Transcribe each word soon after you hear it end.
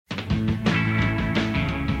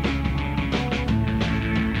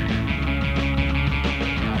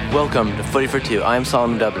Welcome to Footy for Two. I'm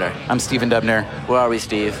Solomon Dubner. I'm Stephen Dubner. Where are we,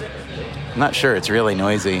 Steve? I'm not sure. It's really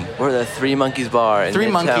noisy. We're at the Three Monkeys Bar in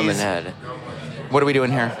Midtown Manhattan. What are we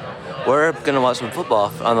doing here? We're going to watch some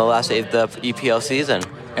football on the last day of the EPL season.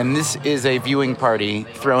 And this is a viewing party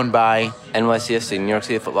thrown by NYCFC, New York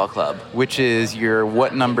City Football Club. Which is your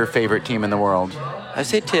what number favorite team in the world? I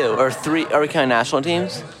say 2 or 3. Are we counting national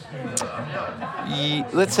teams?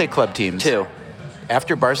 Let's say club teams. 2.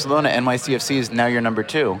 After Barcelona, NYCFC is now your number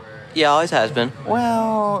 2. Yeah, always has been.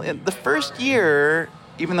 Well, the first year,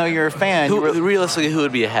 even though you're a fan... Realistically, who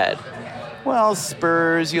would be ahead? Well,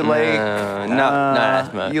 Spurs, you like... not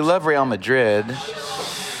as much. You love Real Madrid,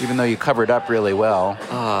 even though you covered up really well.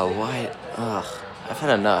 Oh, why? Ugh. I've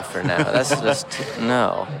had enough for now. That's just...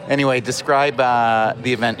 No. Anyway, describe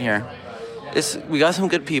the event here. We got some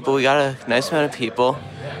good people. We got a nice amount of people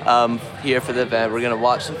here for the event. We're going to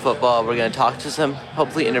watch some football. We're going to talk to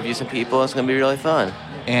hopefully interview some people. It's going to be really fun.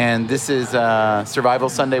 And this is Survival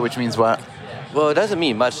Sunday, which means what? Well, it doesn't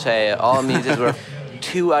mean much today. All it means is we're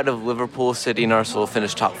 2 out of Liverpool, City, and Arsenal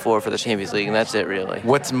finish top 4 for the Champions League, and that's it, really.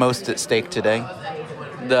 What's most at stake today?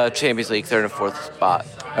 The Champions League, 3rd and 4th spot.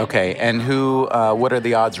 Okay, and what are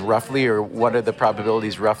the odds roughly, or what are the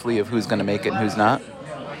probabilities roughly of who's going to make it and who's not?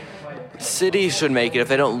 City should make it. If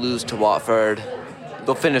they don't lose to Watford,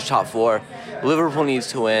 they'll finish top 4. Liverpool needs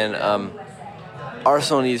to win.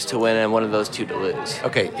 Arsenal needs to win, and one of those 2 to lose.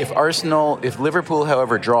 Okay, if Liverpool,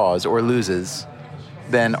 however, draws or loses,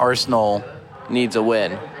 then Arsenal needs a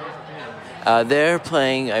win. They're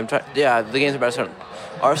playing. The game's about to start.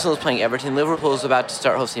 Arsenal's playing Everton. Liverpool's about to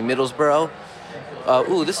start hosting Middlesbrough.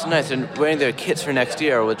 This is nice. They're wearing their kits for next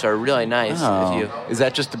year, which are really nice. Oh. Is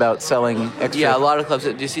that just about selling extra? Yeah, a lot of clubs.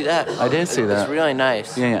 Do you see that? I did see that. It's really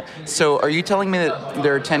nice. Yeah. So are you telling me that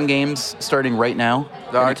there are 10 games starting right now?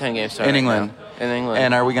 There are 10 games starting in England. Right now. In England.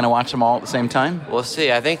 And are we going to watch them all at the same time? We'll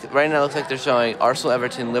see. I think right now it looks like they're showing Arsenal,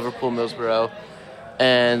 Everton, Liverpool, Middlesbrough.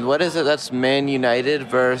 And what is it? That's Man United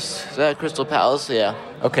versus Crystal Palace? Yeah.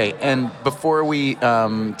 Okay, and before we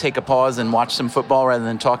take a pause and watch some football rather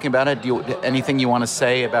than talking about it, anything you want to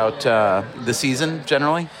say about the season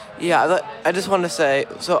generally? Yeah, I just want to say,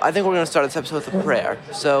 so I think we're going to start this episode with a prayer.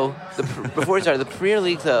 So before we start, the Premier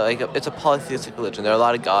League, it's a polytheistic religion. There are a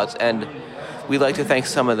lot of gods, and we'd like to thank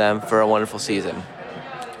some of them for a wonderful season.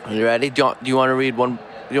 Are you ready? Do you want to read one?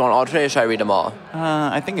 Do you want to alternate, or should I read them all?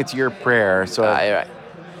 I think it's your prayer. So. All right.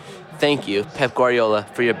 Thank you, Pep Guardiola,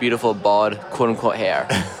 for your beautiful, bald, quote-unquote hair.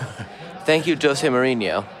 Thank you, Jose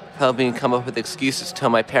Mourinho, for helping me come up with excuses to tell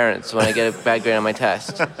my parents when I get a bad grade on my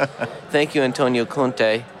test. Thank you, Antonio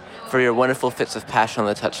Conte, for your wonderful fits of passion on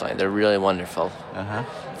the touchline. They're really wonderful. Uh-huh.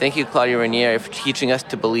 Thank you, Claudio Ranieri, for teaching us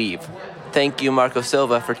to believe. Thank you, Marco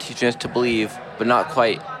Silva, for teaching us to believe, but not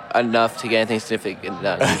quite enough to get anything significant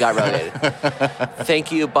done. He got relegated.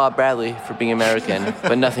 Thank you, Bob Bradley, for being American,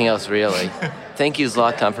 but nothing else really. Thank you,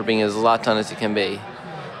 Zlatan, for being as Zlatan as he can be.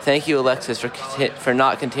 Thank you, Alexis, for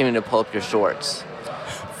not continuing to pull up your shorts.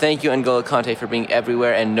 Thank you, N'Golo Kante, for being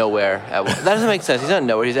everywhere and nowhere. That doesn't make sense. He's not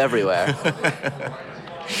nowhere. He's everywhere.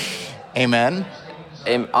 Amen.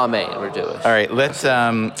 Amen. We're Jewish. All right, let's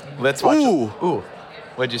watch. Ooh.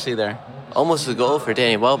 What'd you see there? Almost a goal for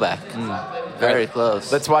Danny Welbeck. Very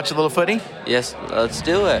close. Let's watch a little footy? Yes, let's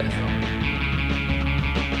do it.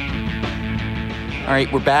 All right,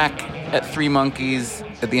 we're back at Three Monkeys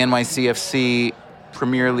at the NYCFC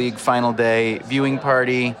Premier League final day viewing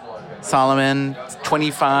party. Solomon,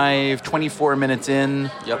 24 minutes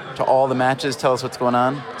in to all the matches. Tell us what's going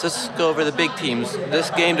on. Let's go over the big teams.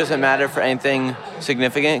 This game doesn't matter for anything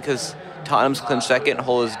significant because Tottenham's clinched second,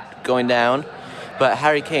 Hull is going down. But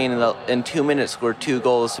Harry Kane in 2 minutes scored 2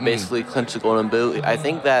 goals to basically clinch the Golden Boot. I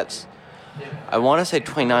think I want to say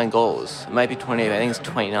 29 goals. It might be 28. I think it's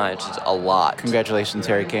 29, which is a lot. Congratulations,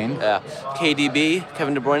 Harry Kane. Yeah. KDB,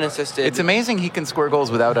 Kevin De Bruyne assisted. It's amazing he can score goals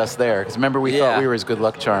without us there. Because remember, we thought we were his good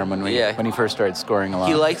luck charm when he first started scoring a lot.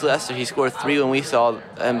 He liked Leicester. He scored 3 when we saw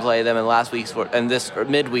him play them, and last week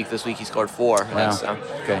midweek this week he scored 4. Wow.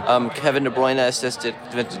 Okay. Kevin De Bruyne assisted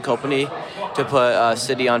Vincent Kompany to put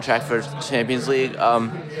City on track for Champions League.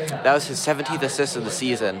 That was his 17th assist of the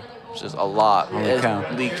season, which is a lot.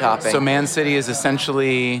 League topping. So Man City is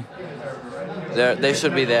essentially... They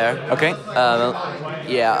should be there. Okay.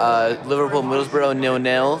 Liverpool, Middlesbrough,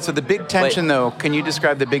 0-0. So the big tension, though, can you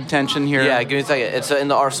describe the big tension here? Yeah, give me a second. It's in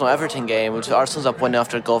the Arsenal-Everton game, which Arsenal's up 1-0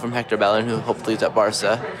 after a goal from Hector Bellerin, who hopefully is at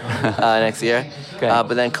Barca next year. Okay.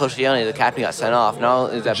 But then Koscielny, the captain, got sent off. Now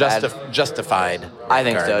is that bad? Justified. I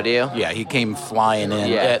think so. Do you? Yeah, he came flying in.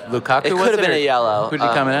 Yeah. Lukaku. It could have been a yellow. Who did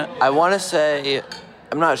he come in at? I want to say,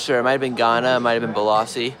 I'm not sure. It might have been Ghana. It might have been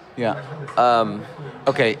Balassi. Yeah.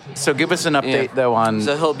 Okay, so give us an update, though, on...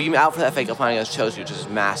 So he'll be out for the FA Cup final against Chelsea, which is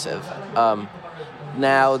massive.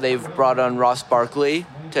 Now they've brought on Ross Barkley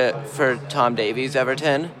for Tom Davies,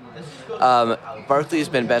 Everton. Barkley's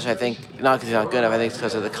been benched, I think, not because he's not good enough, I think it's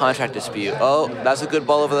because of the contract dispute. Oh, that's a good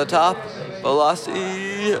ball over the top.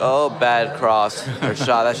 Velocity. Oh, bad cross or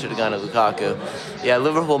shot. That should have gone to Lukaku. Yeah,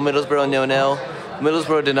 Liverpool, Middlesbrough 0-0.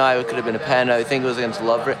 Middlesbrough denied it could have been a pen. I think it was against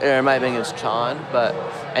Lovren, or it might have been against Chan.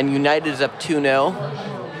 And United is up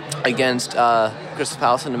 2-0 against Crystal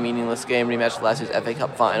Palace in a meaningless game rematch of last year's FA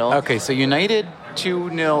Cup final. Okay, so United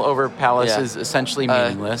 2-0 over Palace is essentially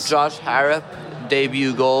meaningless. Josh Harrop,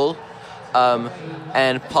 debut goal.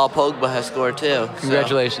 And Paul Pogba has scored too.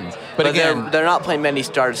 Congratulations. So. But again, they're not playing many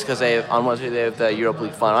starters because on Wednesday they have the Europa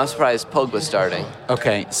League final. I'm surprised Pogba's starting.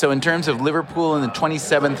 Okay, so in terms of Liverpool in the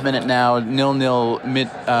 27th minute now,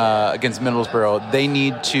 0-0 against Middlesbrough, they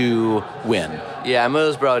need to win. Yeah,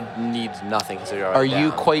 Middlesbrough needs nothing because they're already Are you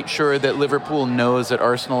down. quite sure that Liverpool knows that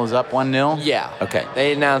Arsenal is up 1-0? Yeah. Okay.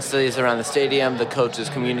 They announced these around the stadium. The coaches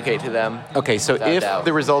communicate to them. Okay, so if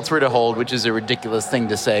the results were to hold, which is a ridiculous thing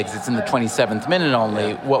to say because it's in the 27th minute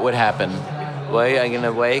only, what would happen? Wait, I'm going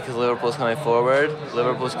to wait because Liverpool's coming forward.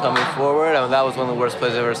 Liverpool's coming forward. I mean, that was one of the worst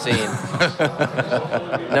plays I've ever seen.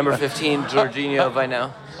 Number 15, Jorginho by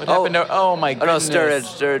now. What happened to... Oh, my goodness. Oh, no,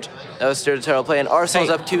 Sturridge. That was Sturridge terrible play. And Arsenal's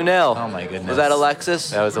up 2-0. Oh, my goodness. Was that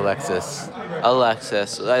Alexis? That was Alexis.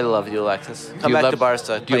 Alexis. I love you, Alexis. Come back to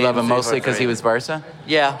Barca. Do you love him mostly because he was Barca?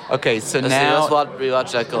 Yeah. Okay, so now... Let's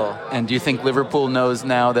rewatch that goal. And do you think Liverpool knows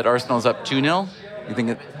now that Arsenal's up 2-0? You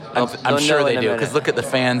think I'm sure they do, because look at the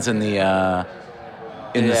fans in the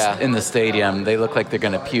in the stadium. They look like they're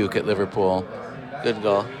going to puke at Liverpool. Good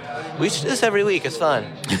goal. We should do this every week. It's fun.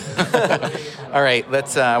 All right,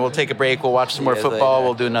 we'll take a break. We'll watch some more football. Later.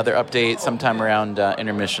 We'll do another update sometime around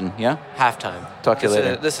intermission. Yeah? Halftime. Talk to you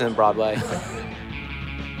later. This isn't Broadway.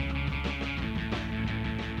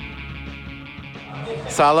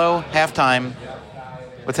 Salo, halftime.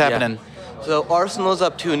 What's happening? Yeah. So Arsenal's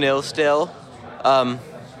up 2-0 still.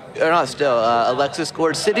 Or not still. Alexis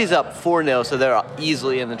scored. City's up 4-0, so they're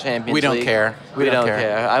easily in the Champions League. We don't care. We don't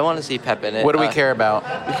care. I want to see Pep in it. What do we care about?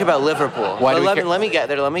 We care about Liverpool. Why do we care? Let me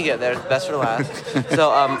get there. Best for last.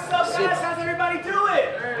 So, How's everybody doing?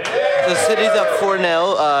 So City's up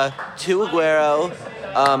 4-0 to Aguero.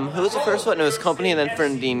 Who was the first one? It was Kompany and then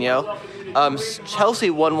Fernandinho. Chelsea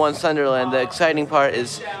 1-1 Sunderland. The exciting part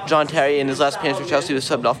is John Terry in his last appearance for Chelsea was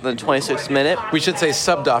subbed off in the 26th minute. We should say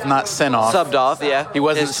subbed off, not sent off. Subbed off, yeah. He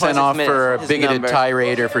wasn't sent off for a bigoted number.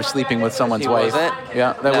 tirade or for sleeping with someone's He wife. wasn't?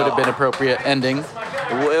 Yeah, that would have been appropriate ending.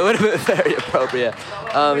 It would have been very appropriate.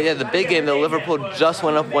 The big game, though, Liverpool just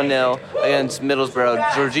went up 1-0 against Middlesbrough.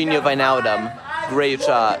 Jorginho Wijnaldum, great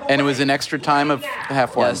shot. And it was an extra time of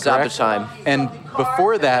half one, Yeah, stoppage time. And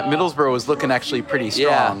before that, Middlesbrough was looking actually pretty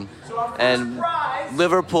strong. Yeah. And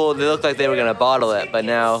Liverpool, they looked like they were going to bottle it, but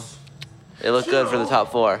now they look good for the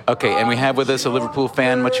top four. Okay, and we have with us a Liverpool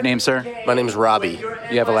fan. What's your name, sir? My name's Robbie.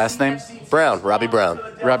 You have a last name? Brown, Robbie Brown.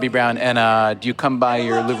 Robbie Brown. And do you come by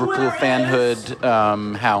your Liverpool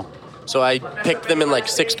fanhood how? So I picked them in like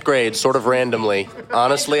 6th grade, sort of randomly.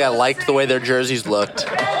 Honestly, I liked the way their jerseys looked.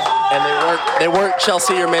 And they weren't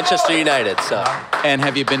Chelsea or Manchester United, so. And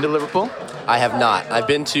have you been to Liverpool? I have not. I've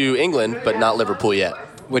been to England, but not Liverpool yet.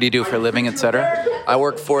 What do you do for a living, etc.? I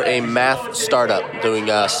work for a math startup doing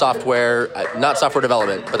software, not software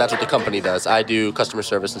development, but that's what the company does. I do customer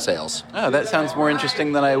service and sales. Oh, that sounds more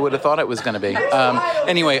interesting than I would have thought it was going to be.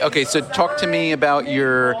 Anyway, okay, so talk to me about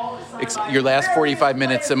your last 45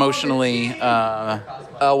 minutes emotionally.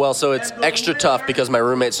 So it's extra tough because my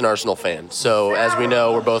roommate's an Arsenal fan. So as we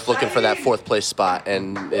know, we're both looking for that 4th place spot,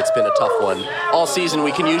 and it's been a tough one. All season,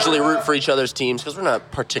 we can usually root for each other's teams because we're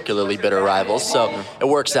not particularly bitter rivals, so it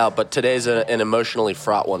works out. But today's an emotionally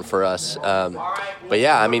fraught one for us. But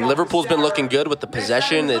yeah, I mean, Liverpool's been looking good with the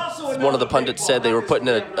possession. One of the pundits said they were putting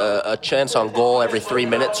a chance on goal every 3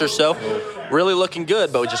 minutes or so. Really looking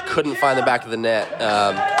good, but we just couldn't find the back of the net.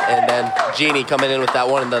 And then Genie coming in with that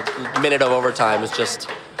one in the minute of overtime is just...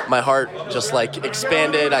 My heart just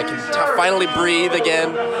expanded. I can finally breathe again.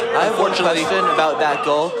 I have one question about that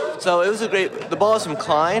goal. So it was the ball was from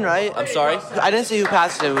Klein, right? I'm sorry? I didn't see who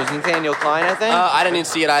passed it. It was Nathaniel Klein, I think? I didn't even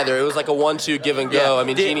see it either. It was like a 1-2 give and go. Yeah. I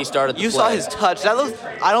mean, Genie started the play. You saw his touch.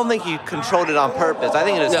 I don't think he controlled it on purpose. I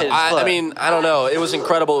think it was his foot. I mean, I don't know. It was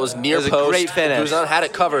incredible. It was near post. It was a great finish. Guzan had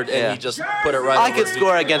it covered, and he just put it right over. I could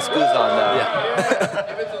score against Guzan, though.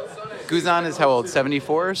 Yeah. Guzan is how old,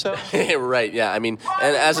 74 or so? Right, yeah. I mean,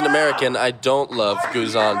 and as an American, I don't love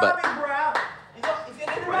Guzan, but...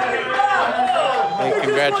 Hey,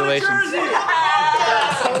 congratulations.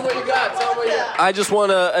 Tell them what you got. I just won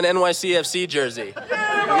an NYCFC jersey.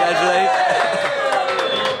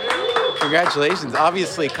 Congratulations.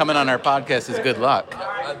 Obviously, coming on our podcast is good luck.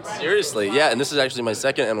 Seriously, yeah, and this is actually my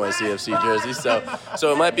second NYCFC jersey,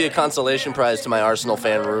 so it might be a consolation prize to my Arsenal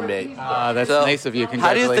fan roommate. That's nice of you.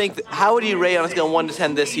 How do you Congratulations. how would you rate on a scale of 1 to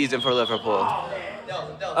 10 this season for Liverpool?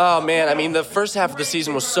 Oh man, I mean the first half of the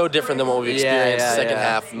season was so different than what we experienced the second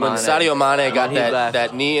half. When Mane. Sadio Mane got When he left.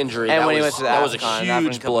 that knee injury, And that when he was, went to the that was a AFCON, huge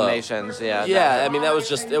African Cup of blow. Nations, Yeah, I mean that was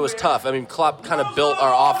just, it was tough. I mean Klopp kind of built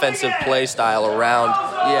our offensive play style around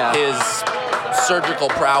his surgical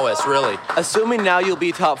prowess, really. Assuming now you'll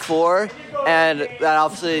be top 4, and that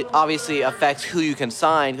obviously affects who you can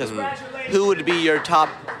sign, because who would be your top,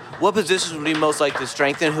 what positions would you most like to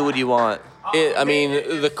strengthen, who would you want? I mean,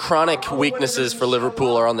 the chronic weaknesses for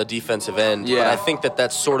Liverpool are on the defensive end. Yeah. But I think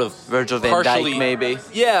that's sort of Virgil van partially, Dijk, maybe.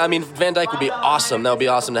 Yeah, I mean, Van Dijk would be awesome. That would be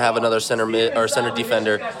awesome to have another center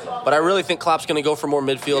defender. But I really think Klopp's going to go for more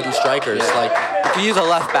midfield and strikers. Like, You could use a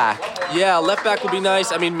left back. yeah, left back would be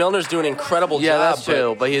nice. I mean, Milner's doing an incredible job. Yeah, that's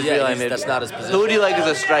true, but he's really that's not his position. Who would you like as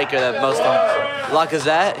a striker that most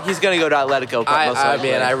Lacazette? He's going to go to Atletico. Most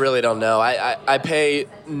likely. I really don't know. I pay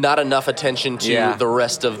not enough attention to the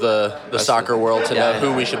rest of the soccer world to know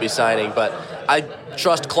who we should be signing, but I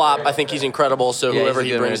trust Klopp. I think he's incredible, so whoever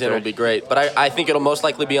he brings in will be great. But I think it'll most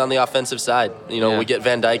likely be on the offensive side. We get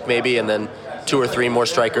Van Dijk maybe, and then 2 or 3 more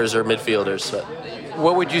strikers or midfielders. But.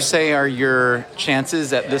 What would you say are your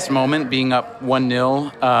chances at this moment, being up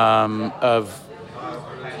 1-0, of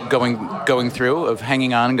going through, of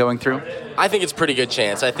hanging on and going through? I think it's a pretty good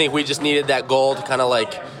chance. I think we just needed that goal to kind of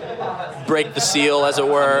like break the seal, as it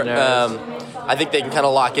were. I think they can kind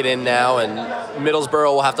of lock it in now, and Middlesbrough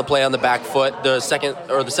will have to play on the back foot. The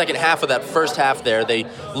second half of that first half there, they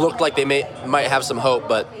looked like they might have some hope,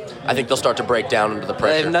 but I think they'll start to break down into the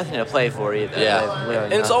pressure. They have nothing to play for either. Yeah,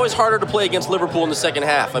 and it's always harder to play against Liverpool in the second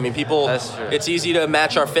half. I mean, it's easy to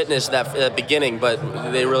match our fitness that beginning,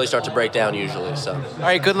 but they really start to break down usually. So, all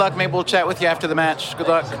right, good luck. Maybe we'll chat with you after the match. Good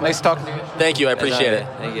luck. Nice talking to you. Thank you. I appreciate it.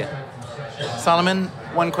 Thank you. Solomon,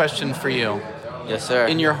 one question for you. Yes, sir.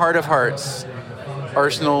 In your heart of hearts,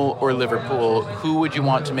 Arsenal or Liverpool, who would you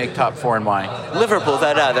want to make top 4 and why? Liverpool,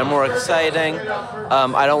 they're more exciting.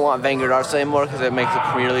 I don't want Wenger at Arsenal anymore because it makes the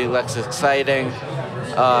Premier League less exciting.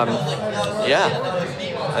 I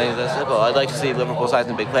think that's simple. I'd like to see Liverpool sign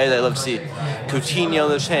some big players. I'd love to see Coutinho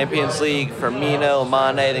in the Champions League, Firmino,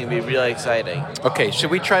 Mane. I think it'd be really exciting. Okay, should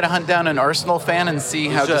we try to hunt down an Arsenal fan and see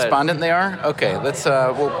how despondent they are? Okay, let's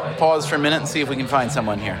we'll pause for a minute and see if we can find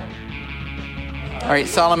someone here. All right,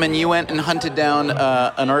 Solomon, you went and hunted down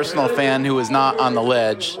an Arsenal fan who is not on the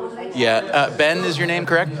ledge yet. Ben is your name,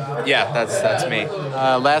 correct? Yeah, that's me.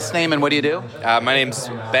 Last name and what do you do? My name's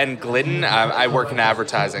Ben Glidden. I work in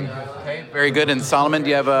advertising. Okay, very good. And Solomon, do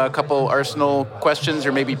you have a couple Arsenal questions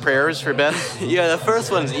or maybe prayers for Ben? Yeah, the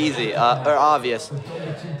first one's easy, or obvious.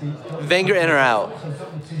 Wenger in or out?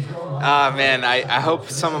 Man, I hope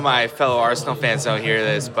some of my fellow Arsenal fans don't hear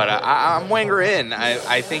this, but I'm Wenger in.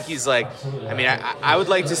 I think he's like, I would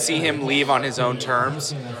like to see him leave on his own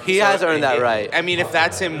terms. He has earned that right. I mean, if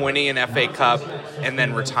that's him winning an FA Cup and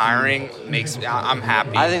then retiring, I'm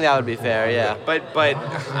happy. I think that would be fair, yeah. But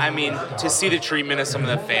I mean, to see the treatment of some of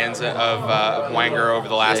the fans of Wenger over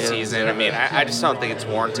the last season, I just don't think it's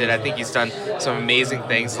warranted. I think he's done some amazing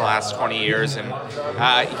things the last 20 years, and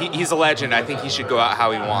he's a legend. I think he should go out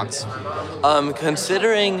how he wants.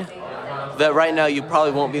 Considering that right now you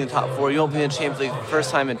probably won't be in the top 4, you won't be in the Champions League for the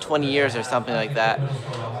first time in 20 years or something like that.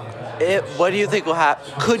 What do you think will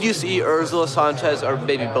happen? Could you see Ursula, Sanchez, or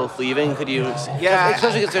maybe both leaving? Could you? Yeah,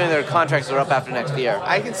 especially considering their contracts are up after next year.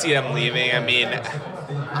 I can see them leaving. I mean,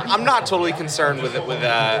 I'm not totally concerned with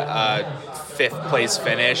a 5th place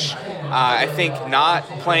finish. I think not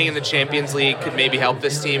playing in the Champions League could maybe help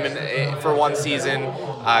this team for one season,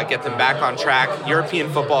 get them back on track. European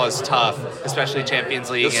football is tough, especially Champions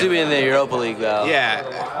League. You'll still be in the Europa League, though.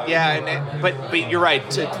 Yeah, but you're right.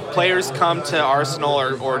 Players come to Arsenal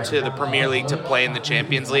or to the Premier League to play in the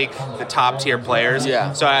Champions League, the top-tier players.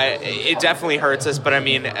 Yeah. So it definitely hurts us, but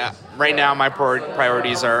right now my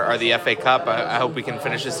priorities are the FA Cup. I hope we can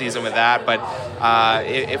finish the season with that, but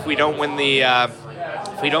if we don't win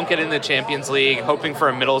if we don't get in the Champions League, hoping for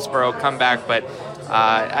a Middlesbrough comeback, but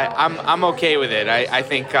I'm okay with it. I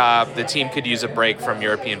think the team could use a break from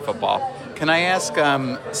European football. Can I ask,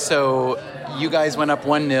 so you guys went up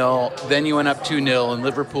 1-0, then you went up 2-0, and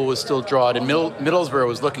Liverpool was still drawn, and Middlesbrough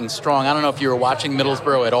was looking strong. I don't know if you were watching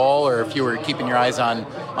Middlesbrough at all or if you were keeping your eyes on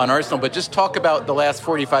Arsenal, but just talk about the last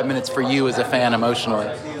 45 minutes for you as a fan emotionally.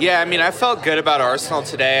 Yeah, I mean, I felt good about Arsenal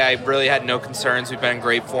today. I really had no concerns. We've been in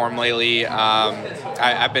great form lately.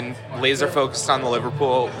 I've been laser focused on the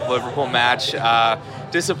Liverpool match.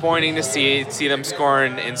 Disappointing to see them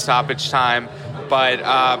scoring in stoppage time. But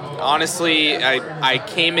honestly, I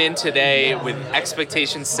came in today with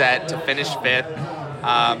expectations set to finish fifth.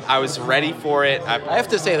 I was ready for it. I have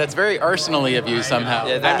to say, that's very Arsenal-y of you somehow.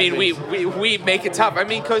 Yeah, I mean, we make it tough. I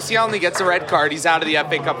mean, Koscielny gets a red card. He's out of the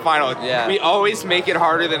FA Cup final. Yeah. We always make it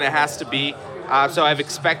harder than it has to be. So I've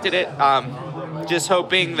expected it. Just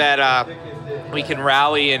hoping that we can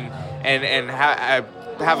rally and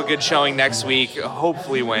have a good showing next week.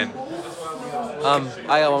 Hopefully win.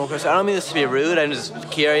 I got one more question. I don't mean this to be rude. I'm just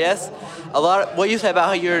curious. What you said about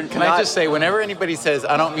how you're Can I just say, whenever anybody says,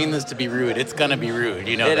 I don't mean this to be rude, it's going to be rude.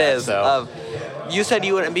 You know It that. is. So. You said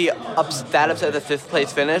you wouldn't be that upset at the fifth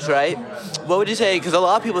place finish, right? What would you say? Because a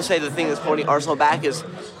lot of people say the thing that's holding Arsenal back is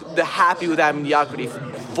the happy with that mediocrity.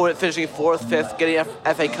 Finishing fourth, fifth, getting a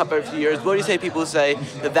FA Cup every few years. What do you say people who say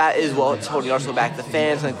that is what's holding Arsenal back? The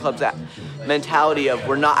fans and the club's that mentality of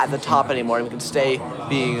we're not at the top anymore and we can stay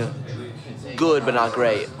being good but not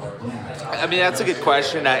great. I mean, that's a good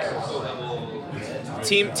question.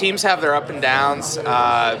 Teams have their up and downs. In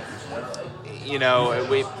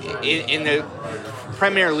the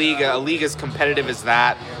Premier League, a league as competitive as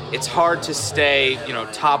that, it's hard to stay,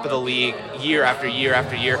 top of the league year after year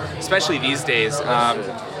after year, especially these days.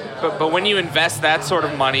 But when you invest that sort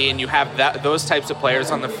of money and you have those types of players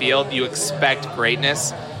on the field, you expect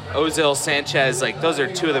greatness. Ozil, Sanchez, those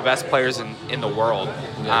are two of the best players in the world.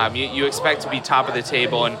 You expect to be top of the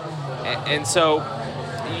table, and so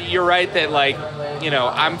you're right that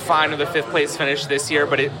I'm fine with the fifth place finish this year,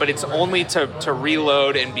 but it's only to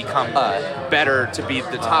reload and become better to be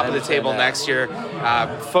the top of the table next year.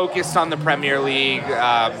 Focused on the Premier League,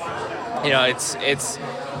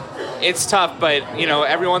 it's tough, but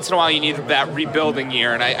every once in a while you need that rebuilding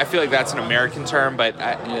year, and I feel like that's an American term, but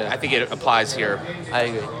I think it applies here. I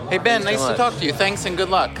agree. Hey Ben, nice to talk to you. Thanks and good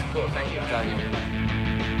luck. Cool, thank you.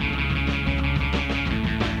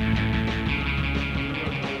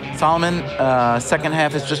 Solomon, second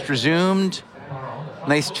half has just resumed.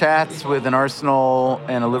 Nice chats with an Arsenal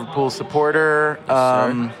and a Liverpool supporter.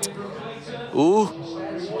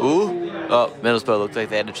 Middlesbrough looked like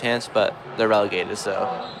they had a chance, but they're relegated, so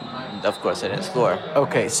of course they didn't score.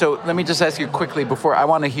 Okay, so let me just ask you quickly before I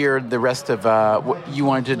want to hear the rest of what you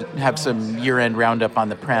wanted to have some year-end roundup on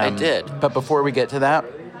the Prem. I did. But before we get to that,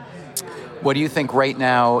 what do you think right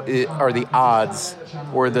now are the odds,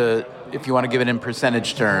 or if you want to give it in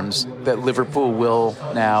percentage terms, that Liverpool will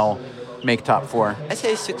now make top four? I'd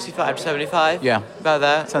say 65-75. Yeah. About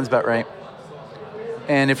that. Sounds about right.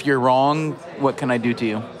 And if you're wrong, what can I do to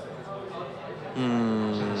you?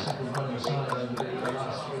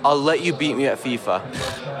 I'll let you beat me at FIFA.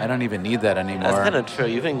 I don't even need that anymore. That's kind of true.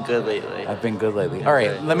 You've been good lately. I've been good lately. All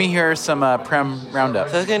right, let me hear some Prem roundup.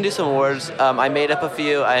 So I was going to do some awards. I made up a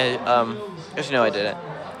few. Actually, no, I didn't.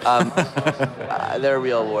 They're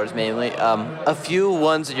real awards, mainly. A few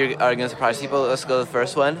ones that are going to surprise people. Let's go to the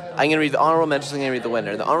first one. I'm going to read the honorable mentions. I'm going to read the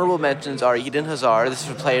winner. The honorable mentions are Eden Hazard. This is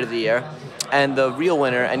for Player of the Year. And the real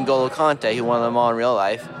winner, N'Golo Kante, who won them all in real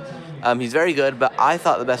life. He's very good, but I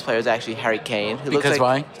thought the best player is actually Harry Kane. Who because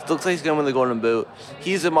why? Looks like he's going to win the Golden Boot.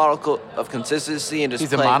 He's a model of consistency and just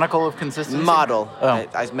He's a monocle of consistency? Model. Oh.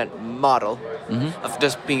 I meant model of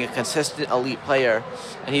just being a consistent elite player.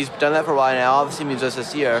 And he's done that for a while now. Obviously means just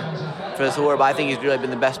this year for this award, but I think he's really been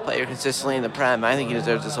the best player consistently in the Prem. I think he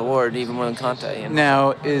deserves this award, even more than Kante.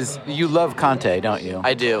 Now, you love Kante, don't you?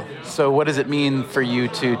 I do. So what does it mean for you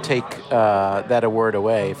to take that award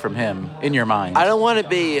away from him, in your mind? I don't want to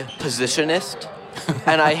be positionist,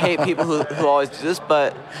 and I hate people who always do this,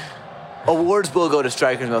 but awards will go to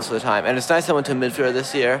strikers most of the time. And it's nice I went to a midfielder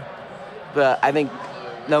this year, but I think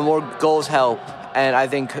the more goals help, and I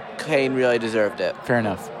think Kane really deserved it. Fair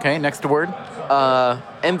enough. Okay, next award?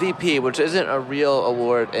 MVP, which isn't a real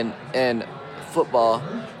award in football.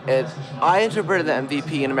 I interpreted the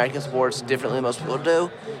MVP in American sports differently than most people do.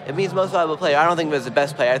 It means most valuable player. I don't think of it as the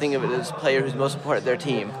best player. I think of it as a player who's most important to their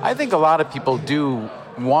team. I think a lot of people do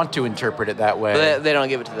want to interpret it that way. But they don't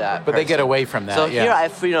give it to that. But they get away from that, So yeah. here I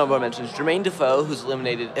have three notable mentions. Jermaine Defoe, who's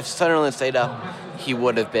eliminated. If Sunderland stayed up, he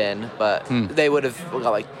would have been. But they would have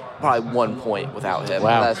got probably 1 point without him.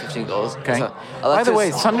 Wow. That's 15 goals. Okay. So, By the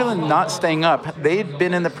way, Sunderland not staying up, they'd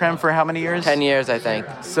been in the Prem for how many years? 10 years, I think.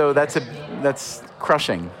 So that's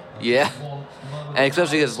crushing. Yeah. And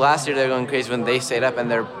especially because last year they were going crazy when they stayed up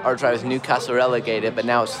and their arch rivals Newcastle relegated, but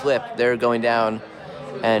now it's flipped. They're going down,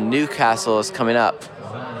 and Newcastle is coming up.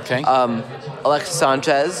 Okay. Alexis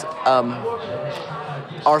Sanchez,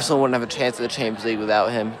 Arsenal wouldn't have a chance at the Champions League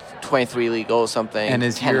without him. 23 league goals, something. And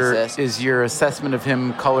 10 assists. is your assessment of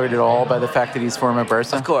him colored at all by the fact that he's former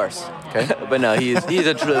Barca? Of course. Okay. But no, he's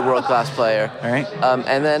a truly world-class player. All right.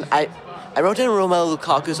 And then I wrote down Romelu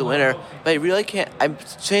Lukaku's a winner, but I really can't. I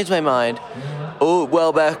changed my mind. Oh,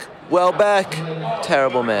 Welbeck.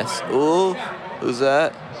 Terrible miss. Ooh, who's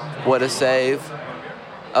that? What a save.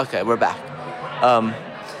 Okay, we're back.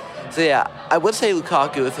 So yeah, I would say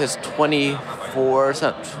Lukaku with his 20, a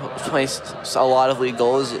lot of league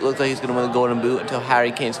goals. It looked like he's going to win the Golden Boot until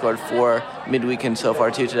Harry Kane scored 4 midweekend so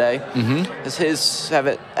far too today. His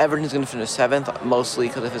 7th. Everton's going to finish 7th, mostly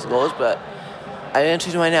because of his goals, but I didn't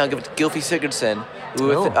change my mind now. Give it to Gylfi Sigurdsson,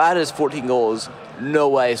 who out of his 14 goals, no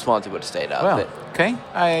way Swansea would have stayed up. Well, okay.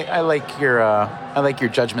 I like your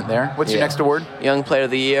judgment there. What's your next award? Young Player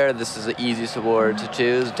of the Year. This is the easiest award to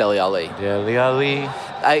choose. Dele Alli. Dele Alli.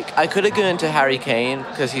 I could have given to Harry Kane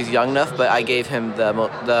because he's young enough, but I gave him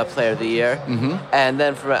the Player of the Year. And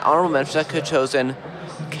then for my honorable mentions, I could have chosen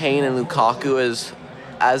Kane and Lukaku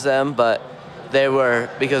as them, but they were,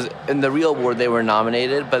 because in the real award they were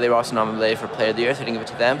nominated, but they were also nominated for Player of the Year, so I didn't give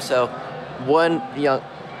it to them. So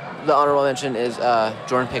the honorable mention is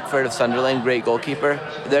Jordan Pickford of Sunderland, great goalkeeper.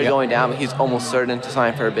 They're going down, but he's almost certain to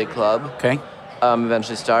sign for a big club. Okay.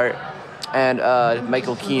 Eventually start. And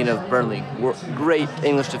Michael Keane of Burnley, great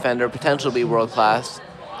English defender, potential to be world class.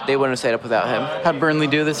 They wouldn't have stayed up without him. How'd Burnley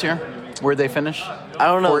do this year? Where'd they finish? I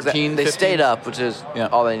don't know. 14, they 15? stayed up, which is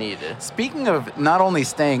all they needed. Speaking of not only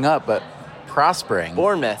staying up, but prospering.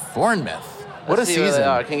 Bournemouth. What Let's a see where season. they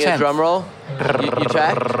are. Can you get a drum roll? You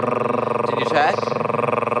checked? Did you check?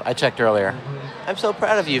 I checked earlier. I'm so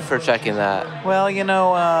proud of you for checking that. Well,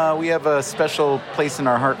 we have a special place in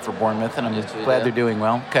our heart for Bournemouth, and I'm glad they're doing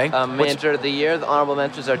well. Okay. Manager of the Year, the honorable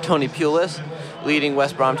mentions are Tony Pulis, leading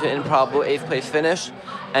West Brom to an improbable 8th place finish,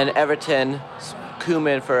 and Everton,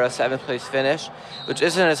 Koeman for a 7th place finish, which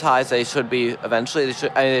isn't as high as they should be eventually.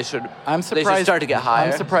 They should start to get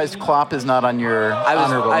higher. I'm surprised Klopp is not on your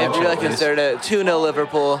honorable mention. I really considered it. 2-0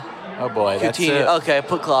 Liverpool. Oh boy, that's it. Okay,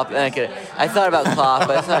 put Klopp. I thought about Klopp,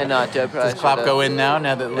 but I decided not to. Does Klopp go in now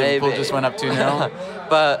that Liverpool just went up 2-0?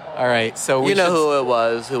 But all right, so you know who it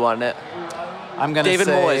was who won it. I'm gonna David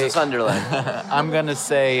say Moyes of Sunderland. I'm gonna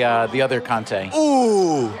say the other Conte.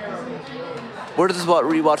 Ooh. We're just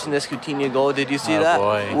rewatching this Coutinho goal. Did you see that?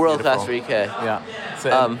 Boy, world class 3K. Yeah.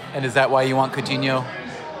 So, and is that why you want Coutinho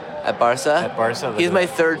at Barca? At Barca. He's my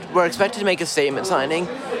third. We're expected to make a statement signing,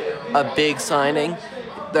 a big signing.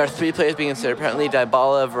 There are 3 players being considered apparently: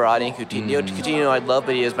 Dybala, Verratti, and Coutinho. Coutinho I'd love,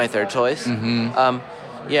 but he is my third choice. Conte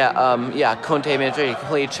manager, he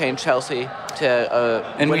completely changed Chelsea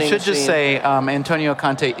to and we should just say Antonio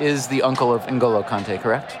Conte is the uncle of N'Golo Conte,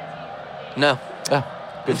 correct? No. Oh,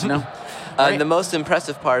 good to know. The most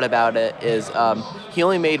impressive part about it is he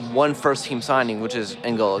only made one first-team signing, which is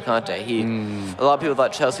N'Golo Kanté. A lot of people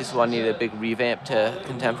thought Chelsea needed a big revamp to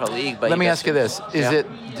contend for the league. But let me ask you this: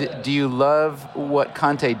 do you love what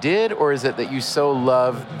Conte did, or is it that you so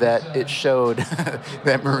love that it showed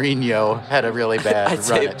that Mourinho had a really bad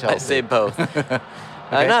run at Chelsea? I'd say both. Okay.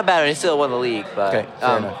 Not bad. He still won the league, but okay,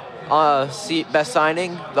 fair enough. Best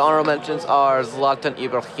signing, the honorable mentions are Zlatan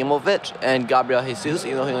Ibrahimovic and Gabriel Jesus,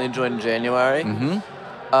 even though he only joined in January. I'm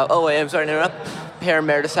sorry to interrupt. Per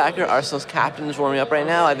Mertesacker, Arsenal's captain, is warming up right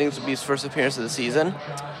now. I think this will be his first appearance of the season.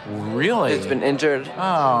 Really? He's been injured.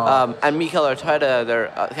 Oh. And Mikel Arteta,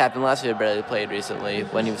 their captain last year, barely played recently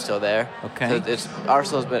when he was still there. Okay. So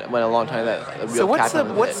Arsenal's been a long time that a real so what's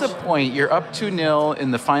captain the point? You're up 2-0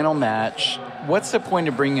 in the final match. What's the point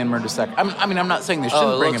of bringing in Mertesacker? I'm not saying they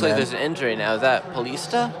shouldn't bring him in. It looks like there's an injury now. Is that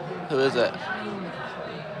Paulista? Who is it?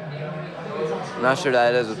 I'm not sure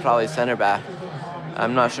that it is. It's probably center back.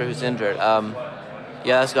 I'm not sure who's injured.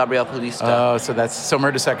 That's Gabriel Paulista. Oh, so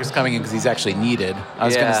Mertesacker's coming in because he's actually needed.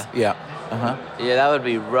 Yeah, that would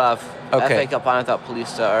be rough. Okay. FA Cup final without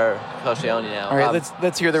Paulista or Koscielny now. All right,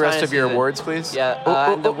 let's hear the rest of your awards, please. Yeah,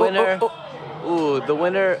 the winner.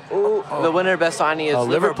 The winner best signing is Liverpool.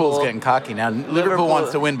 Liverpool's getting cocky now. Liverpool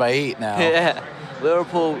wants to win by 8 now. Yeah,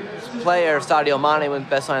 Liverpool player Sadio Mane wins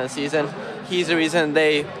best signing of the season. He's the reason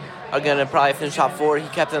they are going to probably finish top 4. He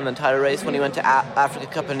kept them in the title race when he went to Africa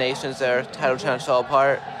Cup of Nations. Their title chance fell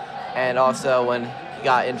apart, and also when he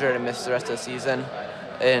got injured and missed the rest of the season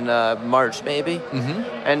in March maybe.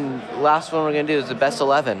 And last one we're going to do is the best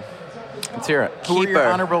 11. Let's hear it. Who are your Keeper.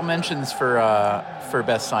 honorable mentions for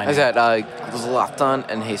best signing? I said Zlatan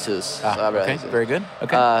and Jesus. Okay, very good.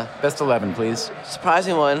 Okay. Best 11, please.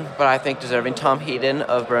 Surprising one, but I think deserving. Tom Heaton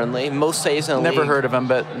of Burnley. Most saves in the league. Never heard of him,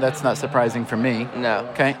 but that's not surprising for me. No.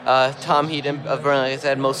 Okay. Tom Heaton of Burnley, like I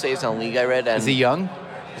said, most saves in the league I read. And Is he young?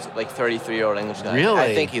 he's like 33-year-old English guy. Really?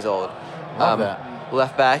 I think he's old. Love that.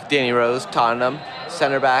 Left back, Danny Rose, Tottenham.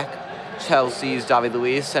 Center back, Chelsea's David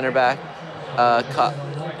Luiz. Center back,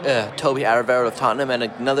 Toby Alderweireld of Tottenham, and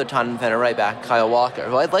another Tottenham fan, right back, Kyle Walker,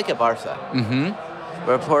 who I'd like at Barca. Mm-hmm.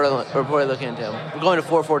 We're reportedly looking into him. We're going to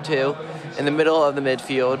 4-4-2. In the middle of the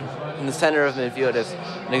midfield, in the center of midfield is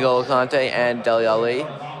N'Golo Kante and Dele Alli,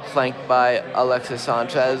 flanked by Alexis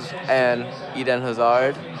Sanchez and Eden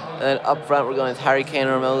Hazard. And then up front, we're going with Harry Kane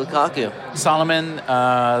and Romelu Lukaku. Solomon,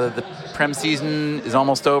 the Prem season is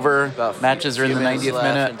almost over. About Matches are in the 90th left,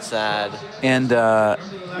 minute. It's sad. And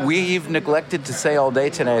we've neglected to say all day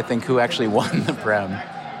today, I think, who actually won the Prem.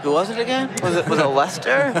 Who was it again? Was it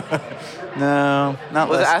Leicester? No, not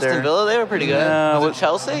Was Leicester. it Aston Villa? They were pretty good. No, Was it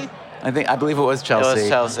Chelsea? I believe it was Chelsea. It was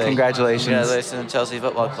Chelsea. Congratulations. Congratulations to Chelsea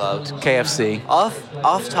Football Club. KFC.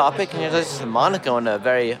 Off topic, congratulations to Monaco in a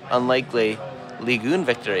very unlikely Ligue 1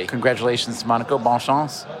 victory. Congratulations to Monaco. Bon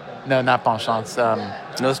chance. No, not bon chance.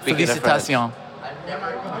 No speaking of French. Félicitations.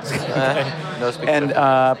 No speaking And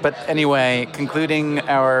of but anyway, concluding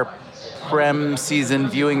our Prem season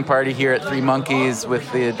viewing party here at Three Monkeys with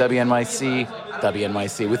the WNYC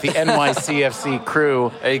with the NYCFC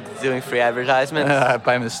crew. Are you doing free advertisements?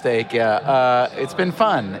 By mistake, yeah. It's been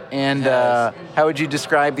fun. And how would you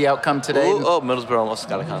describe the outcome today? Middlesbrough almost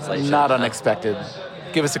got a consolation. Not unexpected.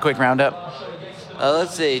 Give us a quick roundup.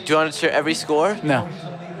 Let's see. Do you want to share every score? No.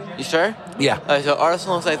 You sure? Yeah. So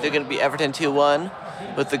Arsenal looks like they're going to beat Everton 2-1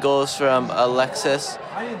 with the goals from Alexis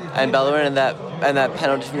and Bellerin and that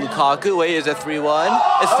penalty from Lukaku. Wait, is it 3-1?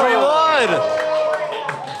 It's 3-1!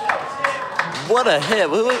 What a hit.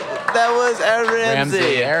 That was Aaron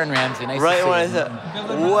Ramsey. Aaron Ramsey. Nice Right to when I see.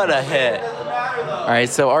 said, what a hit. All right,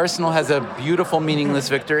 so Arsenal has a beautiful, meaningless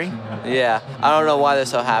victory. Yeah, I don't know why they're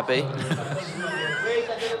so happy.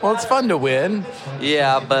 Well, it's fun to win.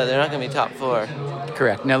 Yeah, but they're not going to be top 4.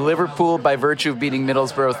 Correct. Now, Liverpool, by virtue of beating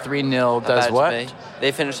Middlesbrough 3-0, does Bad what? to me.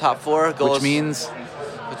 They finished top 4 goals. Which means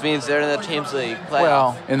they're in the Champions League playoff.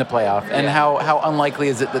 well, in the playoff. And Yeah. how unlikely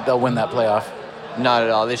is it that they'll win that playoff? Not at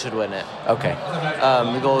all. They should win it. Okay.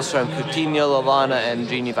 The goals from Coutinho, Lallana, and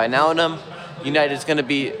Gini Wijnaldum. United's going to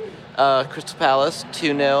beat Crystal Palace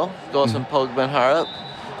 2-0. Goals from Pogba and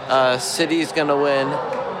Harrop. City's going to win.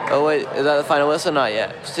 Oh, wait. Is that the final whistle? Not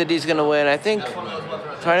yet. City's going to win, I think.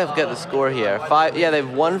 Trying to get the score here.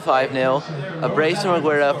 They've won 5-0. Brace and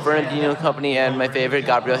Reguera, Fernandinho Company, and my favorite,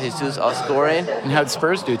 Gabriel Jesus, all scoring. And how'd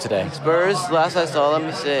Spurs do today? Spurs, last I saw, let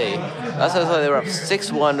me see. Last I saw, they were up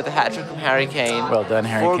 6-1 with a hat-trick from Harry Kane. Well done,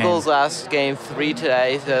 Harry 4 Kane. goals last game, 3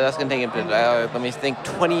 today, so that's going to take him to, let me think,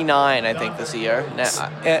 29, I think, this year.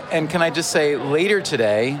 And can I just say, later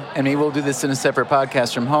today, and maybe we'll do this in a separate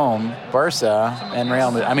podcast from home, Barca and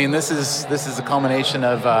Real Madrid. I mean, this is a culmination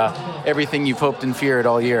of everything you've hoped and feared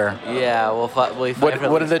all year. Yeah, we'll fight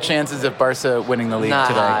What are the chances of Barca winning the league Not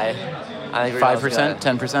today? high. I think Real's 5%?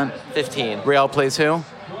 got 10%? 15. Real plays who?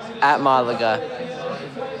 At Malaga,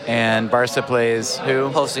 And Barca plays who?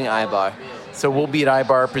 hosting Eibar. So we'll beat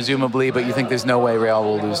Eibar, presumably, but you think there's no way Real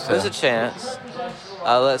will lose There's a to... chance.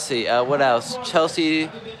 Let's see. What else? Chelsea,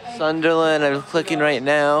 Sunderland. I'm clicking right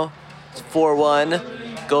now. It's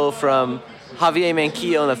 4-1. Goal from Javier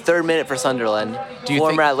Manquillo in the 3rd minute for Sunderland. Do you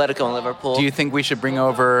Former Atletico and Liverpool. Do you think we should bring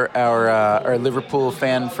over our Liverpool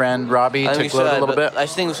fan friend, Robbie, I to think we gloat a should, little but bit? I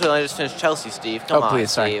think we should only just finish Chelsea, Steve. Come Oh, on,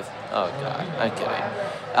 please, sorry. Steve. Oh, God. I'm kidding.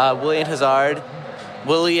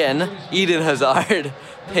 Eden Hazard,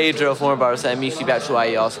 Pedro, former Barca, and Michy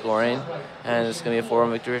Batshuayi all scoring. And it's going to be a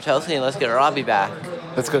 4-1 victory for Chelsea. And let's get Robbie back.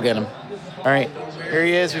 Let's go get him. All right, here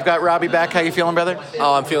he is. We've got Robbie back. How you feeling, brother?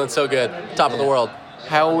 Oh, I'm feeling so good. Top of the world.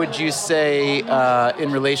 How would you say,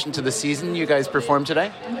 in relation to the season, you guys performed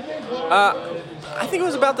today? I think it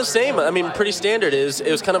was about the same. I mean, pretty standard. It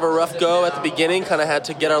was kind of a rough go at the beginning, kind of had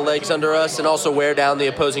to get our legs under us and also wear down the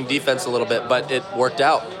opposing defense a little bit, but it worked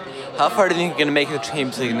out. How far do you think you're going to make the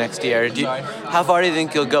Champions League next year? How far do you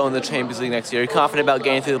think you'll go in the Champions League next year? Are you confident about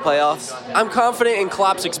getting through the playoffs? I'm confident in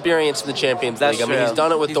Klopp's experience in the Champions That's League. I mean, true. he's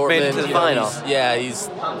done it with He's Dortmund. made it to the final.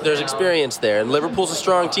 There's experience there. And Liverpool's a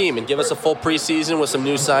strong team. And give us a full preseason with some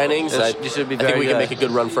new signings. You should be I think very we can good. make a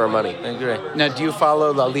good run for our money. I agree. Now, do you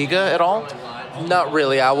follow La Liga at all? Not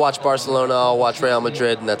really. I'll watch Barcelona, I'll watch Real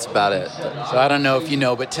Madrid, and that's about it. So I don't know if you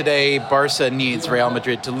know, but today Barca needs Real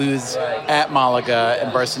Madrid to lose at Malaga,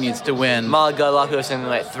 and Barca needs to win. Malaga, a lot of people are saying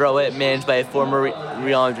like throw it, managed by a former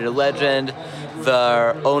Real Madrid legend.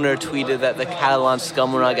 The owner tweeted that the Catalan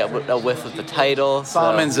scum will not get a whiff of the title.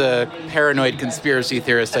 Solomon's a paranoid conspiracy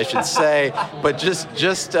theorist, I should say. But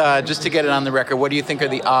just to get it on the record, what do you think are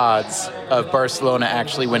the odds of Barcelona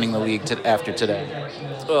actually winning the league after today?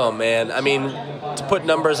 Oh, man. I mean, to put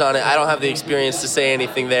numbers on it, I don't have the experience to say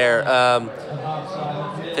anything there.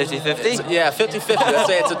 50-50? Yeah, 50-50. I'd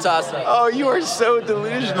say it's a toss-up. Oh, you are so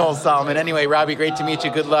delusional, Solomon. Anyway, Robbie, great to meet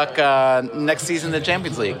you. Good luck next season in the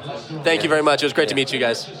Champions League. Thank you very much. It was great to meet you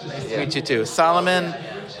guys. Nice to meet you, too. Solomon,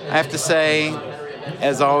 I have to say,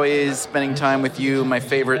 as always, spending time with you, my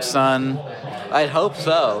favorite son. I'd hope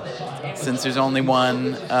so. Since there's only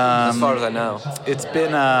one. As far as I know. It's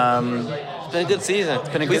been a good season.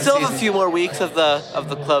 We still have a few more weeks of the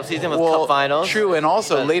club season with cup finals. True, and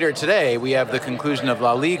also later today we have the conclusion of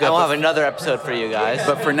La Liga. And we'll have another episode for you guys.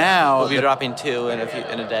 But for now, we'll be dropping 2 in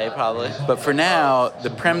a day probably. But for now, the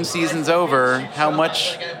Prem season's over. How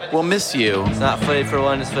much we'll miss you. It's not footy for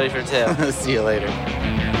 1, it's footy for 2. See you later.